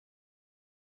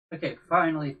Okay,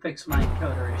 finally fixed my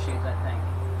encoder issues, I think.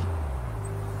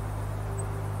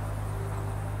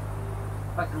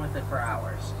 Fucking with it for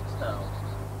hours, so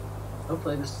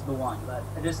hopefully this is the one, but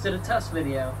I just did a test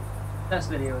video. Test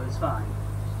video is fine.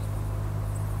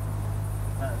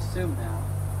 I assume now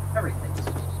everything's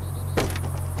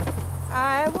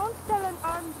I won't tell an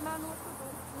armed man what to do.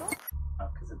 No? oh,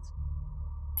 because it's...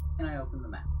 Can I open the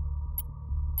map?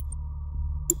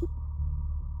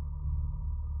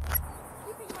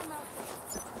 Keeping my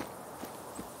mouth shut.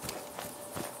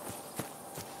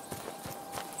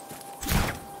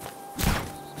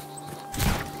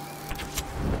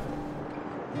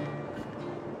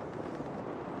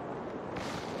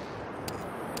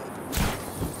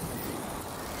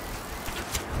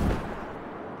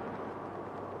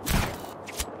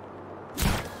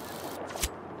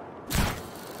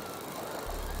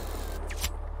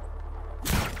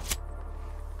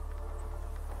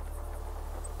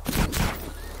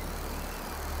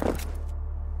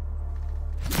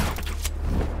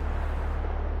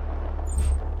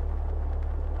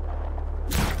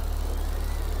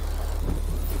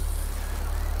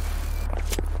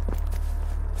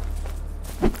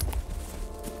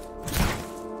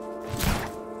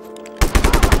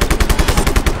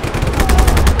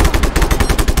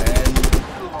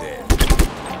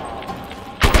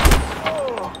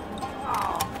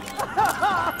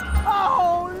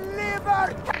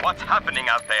 What's happening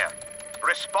out there?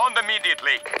 Respond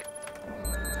immediately.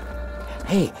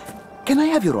 Hey, can I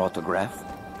have your autograph?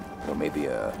 Or maybe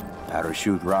a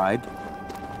parachute ride?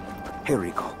 Hey,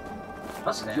 Rico.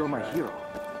 You're my hero.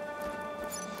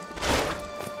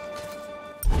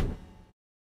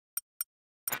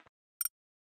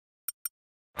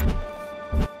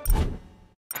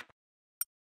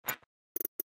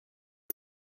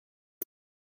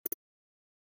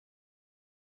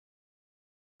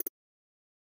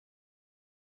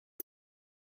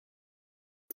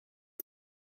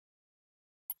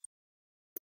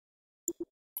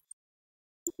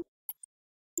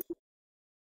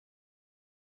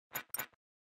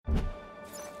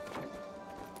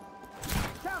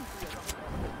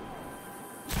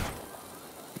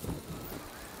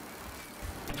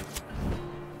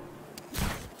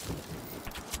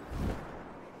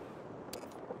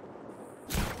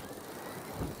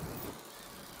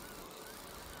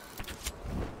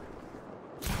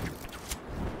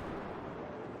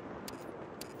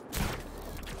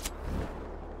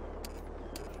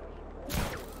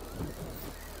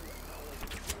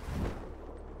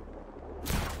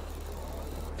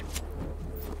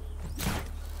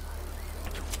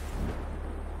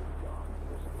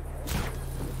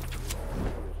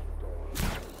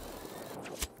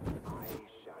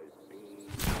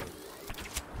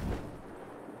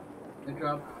 The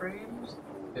drop frames?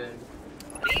 Good.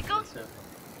 Rico,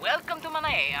 welcome to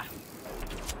Manaea.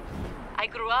 I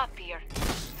grew up here,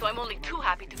 so I'm only too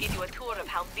happy to give you a tour of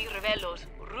how the Revelos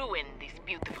ruined this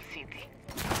beautiful city.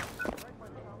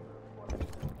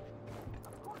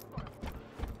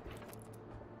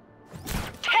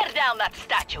 Tear down that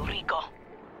statue, Rico!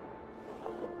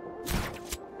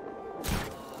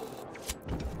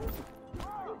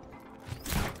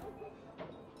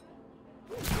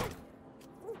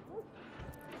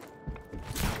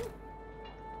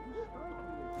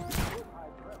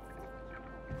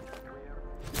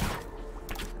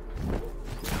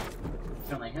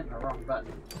 Only hitting the wrong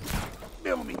button.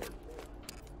 Bill me.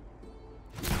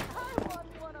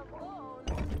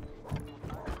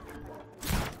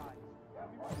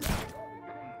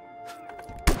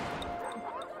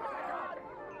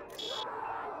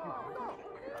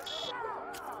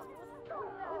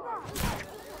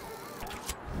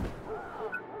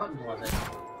 What button was it?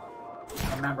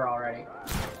 I remember already.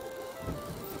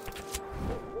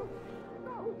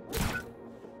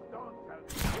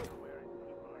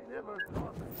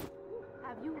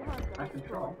 Have you heard of I a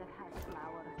control. store that has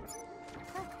flowers?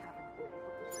 I haven't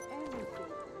been able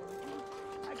to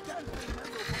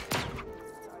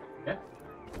Yeah.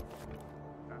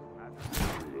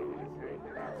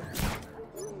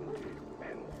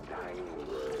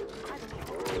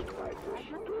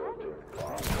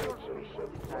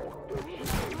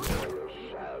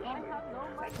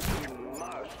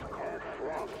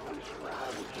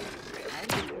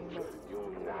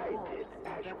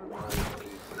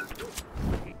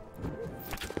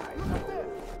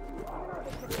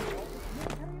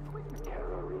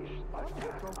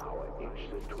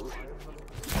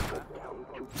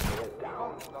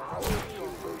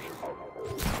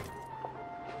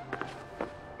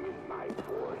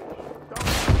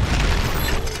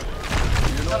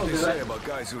 What they say about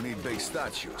guys who need big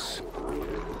statues?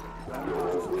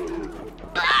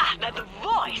 Ah, that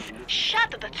voice!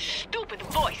 Shut that stupid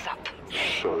voice up!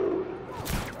 So,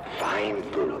 find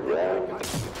the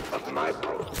warmth of my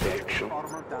protection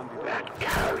that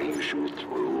carries you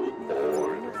through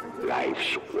all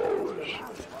life's woes.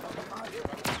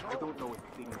 I don't know if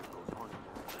things goes on.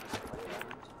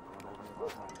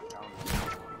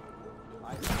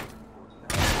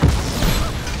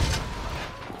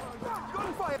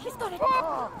 He's got it!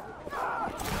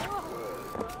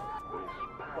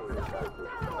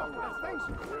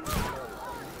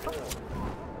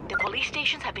 The police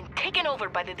stations have been taken over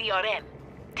by the DRM.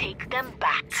 Take them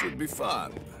back. Should be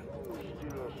fun.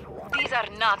 These are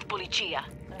not Policia.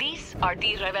 These are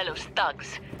Di Revelo's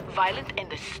thugs. Violent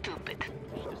and stupid.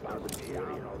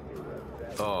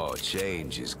 Oh,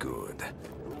 change is good.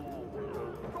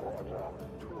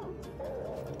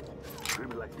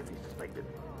 Criminal activity suspected.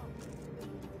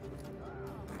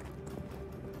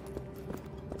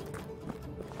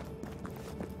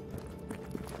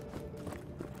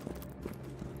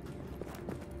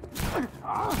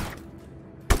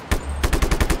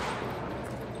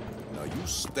 Now you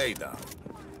stay down.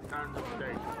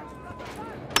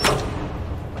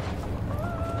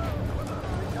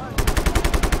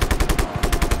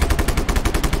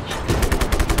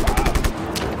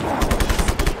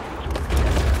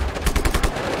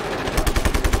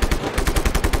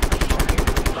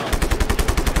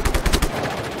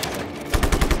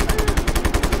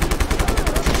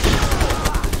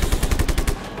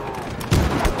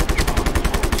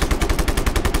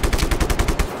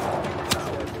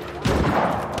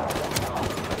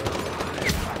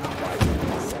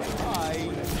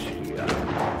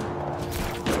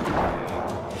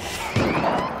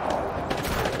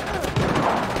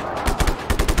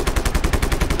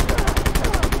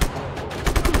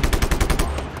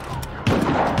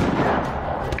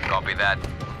 Copy that.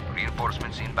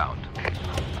 Reinforcements inbound.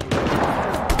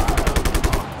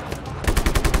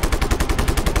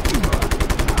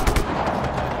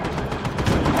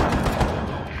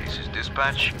 This is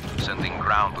dispatch. Sending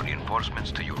ground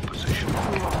reinforcements to your position.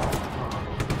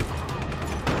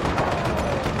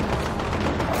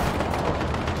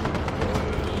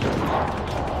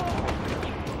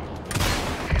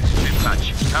 This is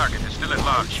dispatch. Target is still at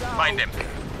large. Find him.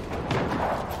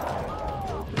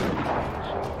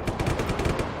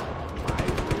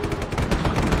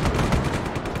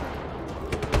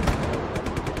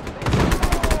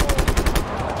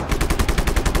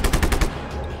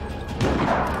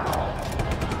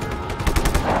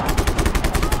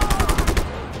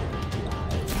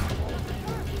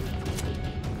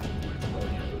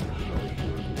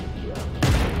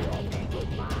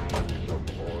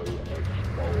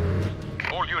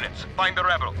 All units, find the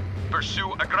rebel.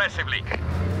 Pursue aggressively.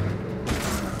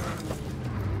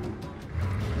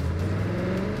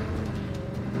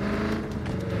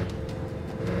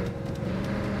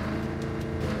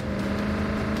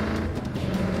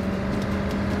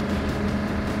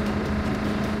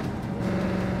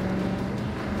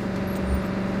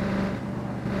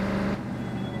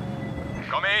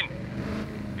 Come in.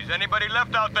 Is anybody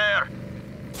left out there?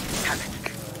 Damn it.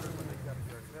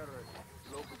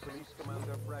 Local police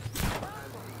commander practice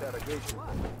and interrogation.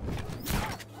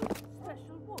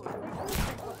 Special ward. They've used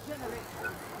it for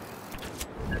generations.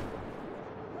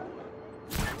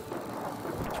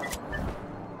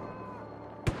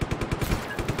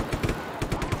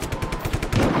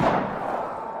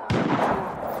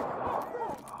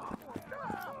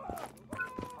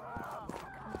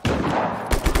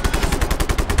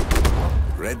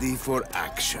 Ready for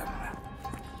action.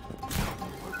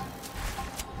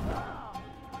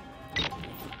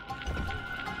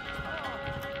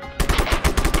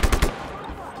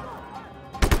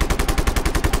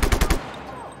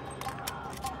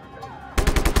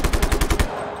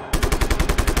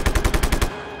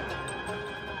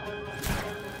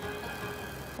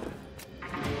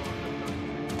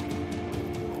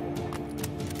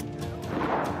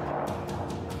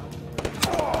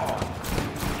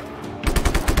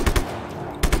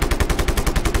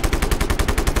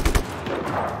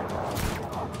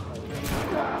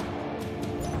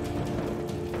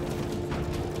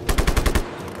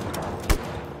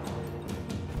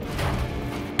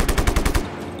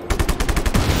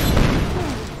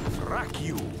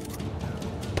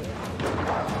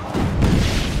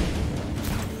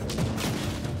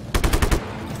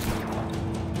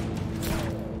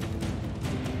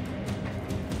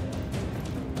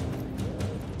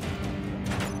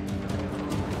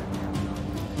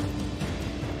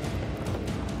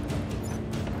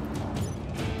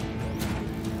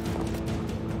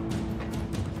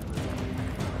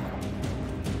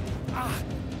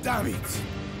 Damn it!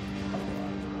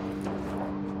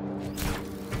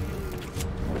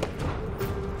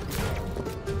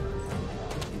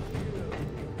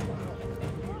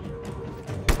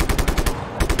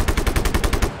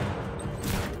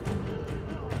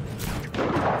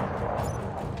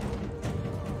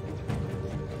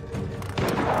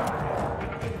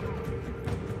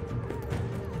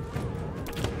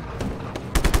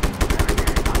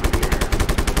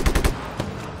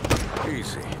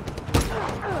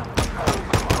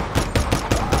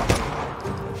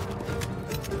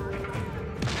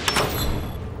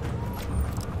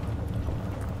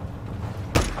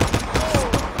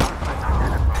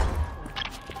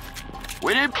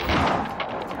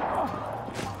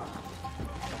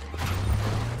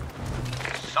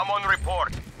 Someone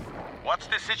report. What's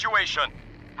the situation?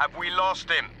 Have we lost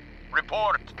him?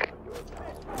 Report.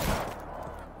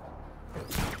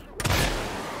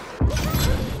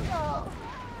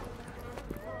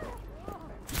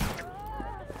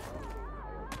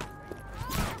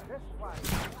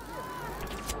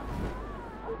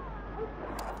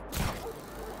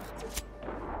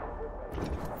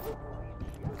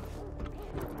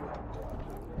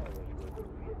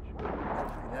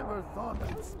 Never thought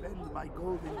I'd spend my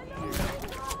golden years.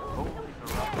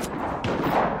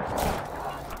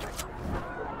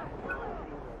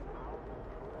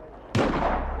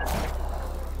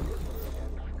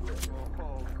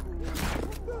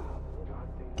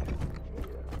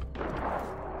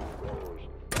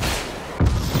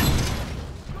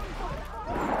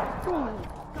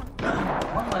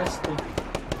 One last thing.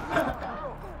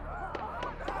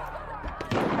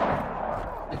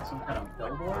 Like some kind of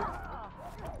billboard?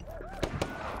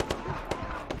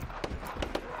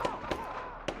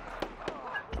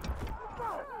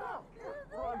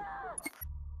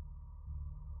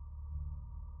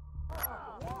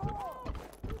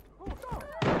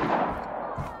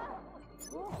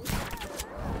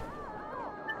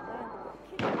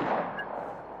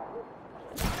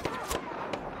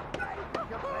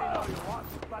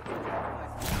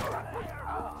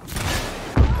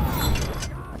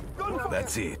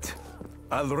 That's it.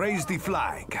 I'll raise the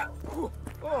flag.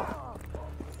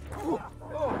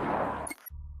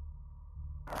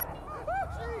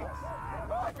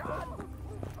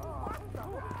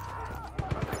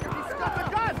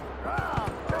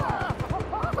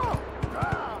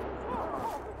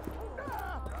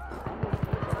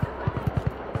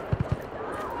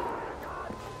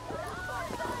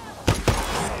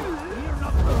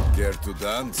 Care to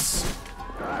dance?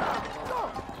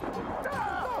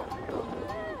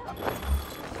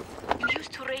 You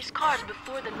used to race cars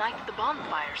before the night of the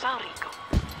bonfires, huh, Rico?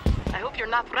 I hope you're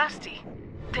not rusty.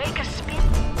 Take a spin.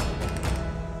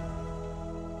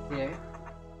 Yeah.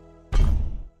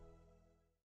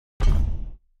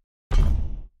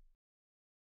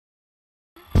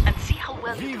 And see how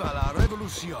well you do. Viva la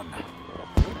revolución!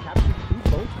 Captured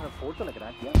 2 boats on a Forza La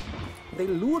Gracia. They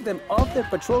lured them off their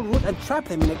patrol route and trapped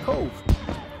them in a cove.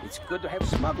 It's good to have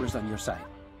smugglers on your side.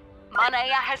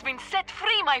 Manaya has been set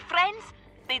free, my friends.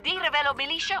 The Di Ravello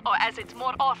militia, or as it's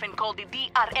more often called the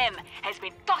DRM, has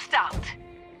been tossed out.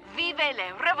 Vive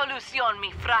la revolución,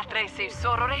 mi fratres y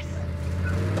sorores.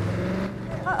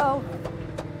 Uh-oh.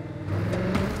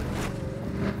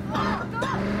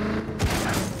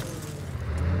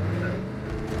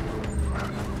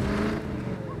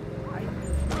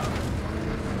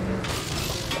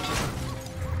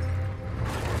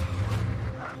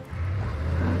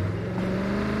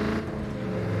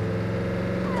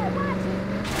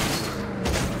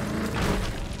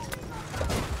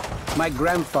 My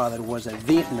grandfather was a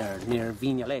vintner near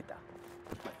Vignaleta.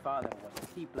 My father was a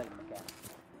seaplane mechanic.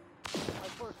 My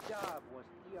first job was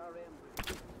DRM.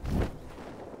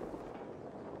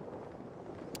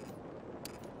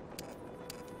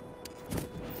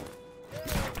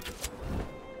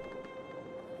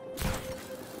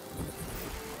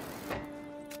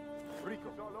 Rico,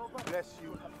 bless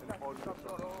you and all your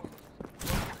sorrow.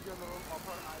 General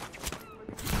offer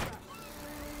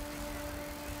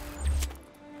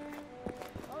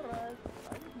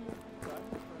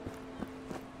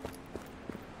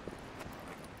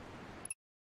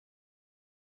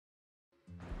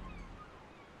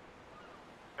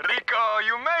Rico,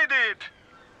 you made it!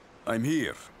 I'm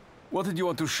here. What did you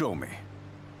want to show me?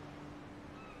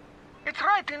 It's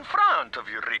right in front of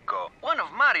you, Rico. One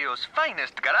of Mario's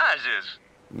finest garages.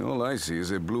 All I see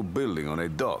is a blue building on a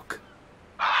dock.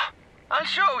 I'll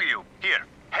show you. Here,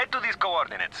 head to these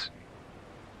coordinates.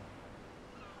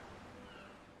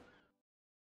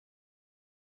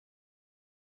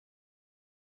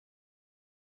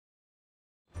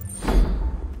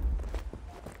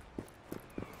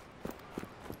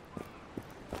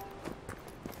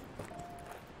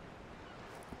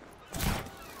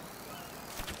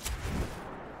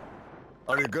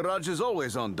 Are your garages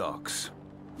always on docks?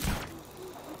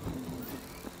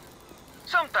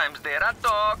 Sometimes they're at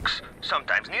docks,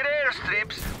 sometimes near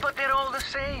airstrips, but they're all the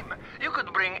same. You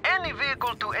could bring any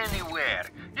vehicle to anywhere.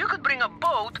 You could bring a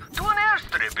boat to an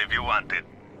airstrip if you wanted.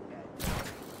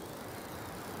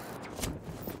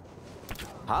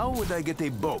 How would I get a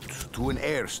boat to an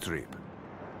airstrip?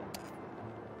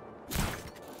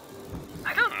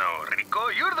 I don't know, Rico.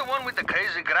 You're the one with the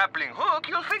crazy grappling hook.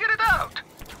 You'll figure it out.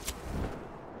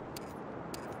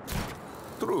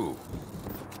 True.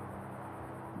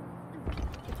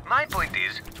 My point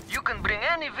is, you can bring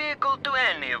any vehicle to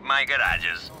any of my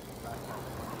garages.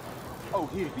 Oh,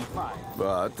 he'll be fine.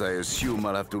 But I assume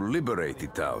I'll have to liberate the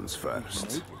towns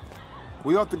first.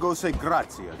 We ought to go say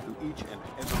grazie to each and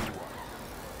every one.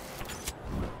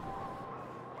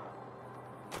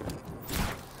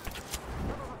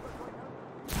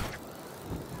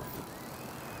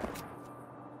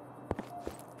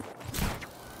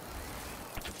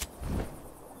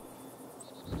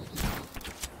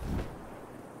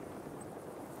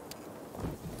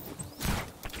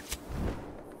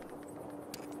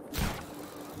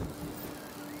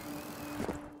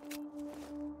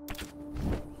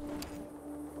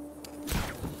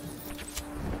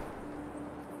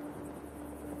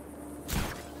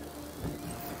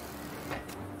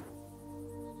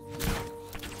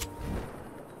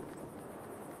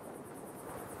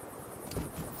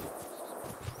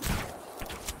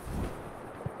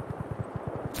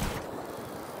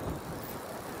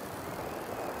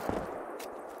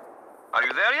 Are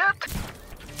you there yet?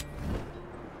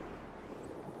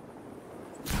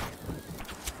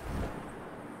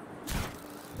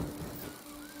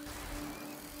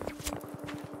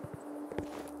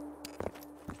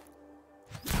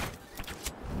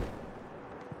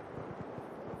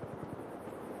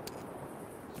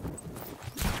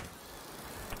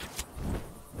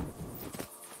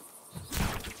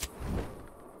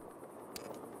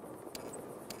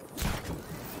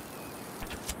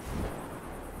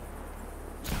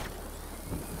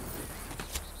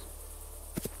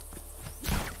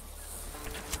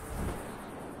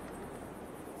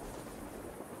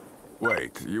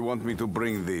 Wait, you want me to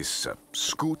bring this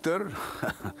scooter?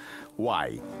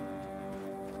 Why?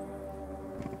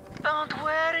 Don't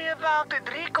worry about it,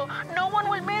 Rico. No one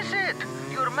will miss it.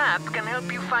 Your map can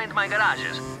help you find my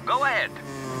garages. Go ahead.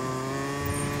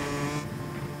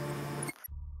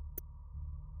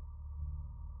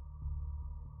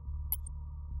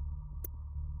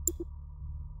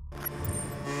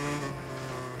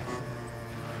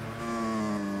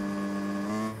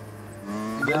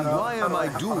 Then why am I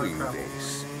doing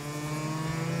this?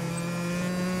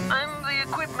 I'm the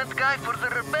equipment guy for the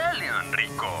rebellion,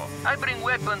 Rico. I bring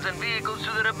weapons and vehicles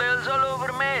to the rebels all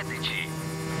over Medici.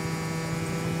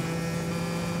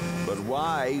 But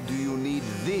why do you need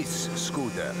this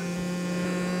scooter?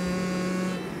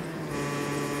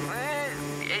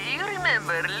 You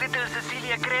remember little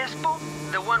Cecilia Crespo?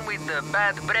 The one with the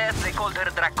bad breath, they called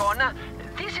her Dracona?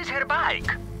 This is her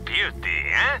bike. Beauty,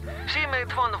 eh? She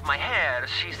made fun of my hair.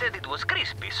 She said it was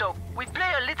crispy, so we play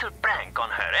a little prank on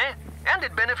her, eh? And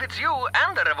it benefits you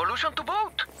and the revolution to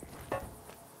boot.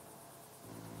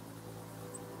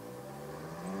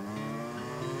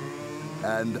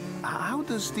 And how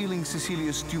does stealing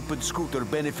Cecilia's stupid scooter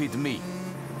benefit me?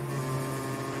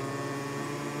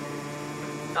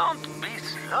 Don't be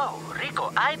slow,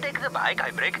 Rico. I take the bike,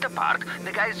 I break it apart.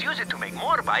 The guys use it to make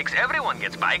more bikes. Everyone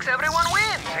gets bikes, everyone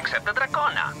wins, except the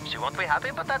Dracona. She won't be happy,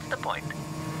 but that's the point.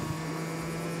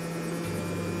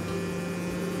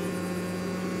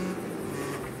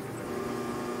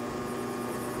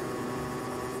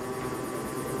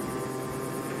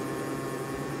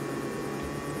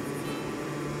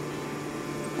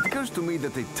 It occurs to me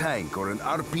that a tank or an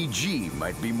RPG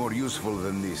might be more useful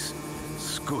than this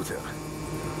scooter.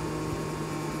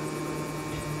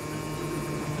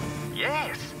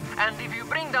 Yes, and if you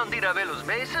bring down Di Ravello's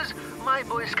bases, my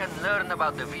boys can learn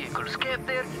about the vehicles kept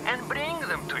there and bring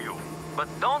them to you. But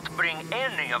don't bring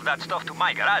any of that stuff to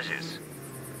my garages.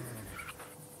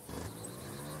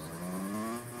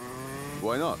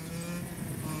 Why not?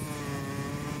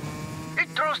 It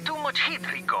throws too much heat,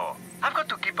 Rico. I've got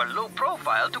to keep a low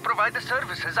profile to provide the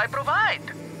services I provide.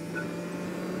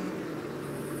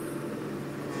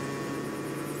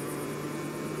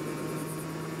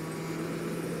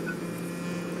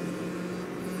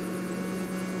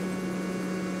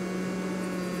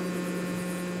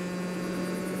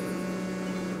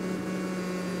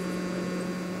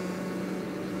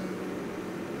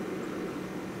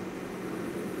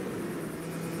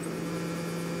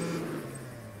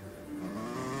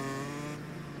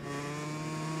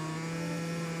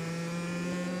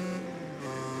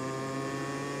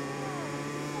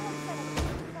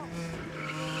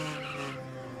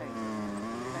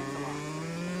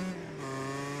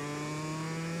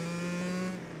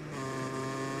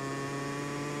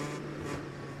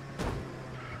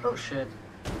 Oh shit.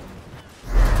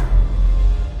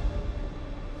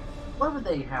 Why would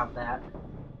they have that?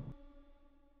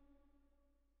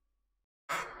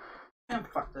 Man,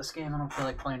 fuck this game, I don't feel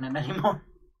like playing it anymore.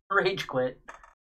 Rage quit.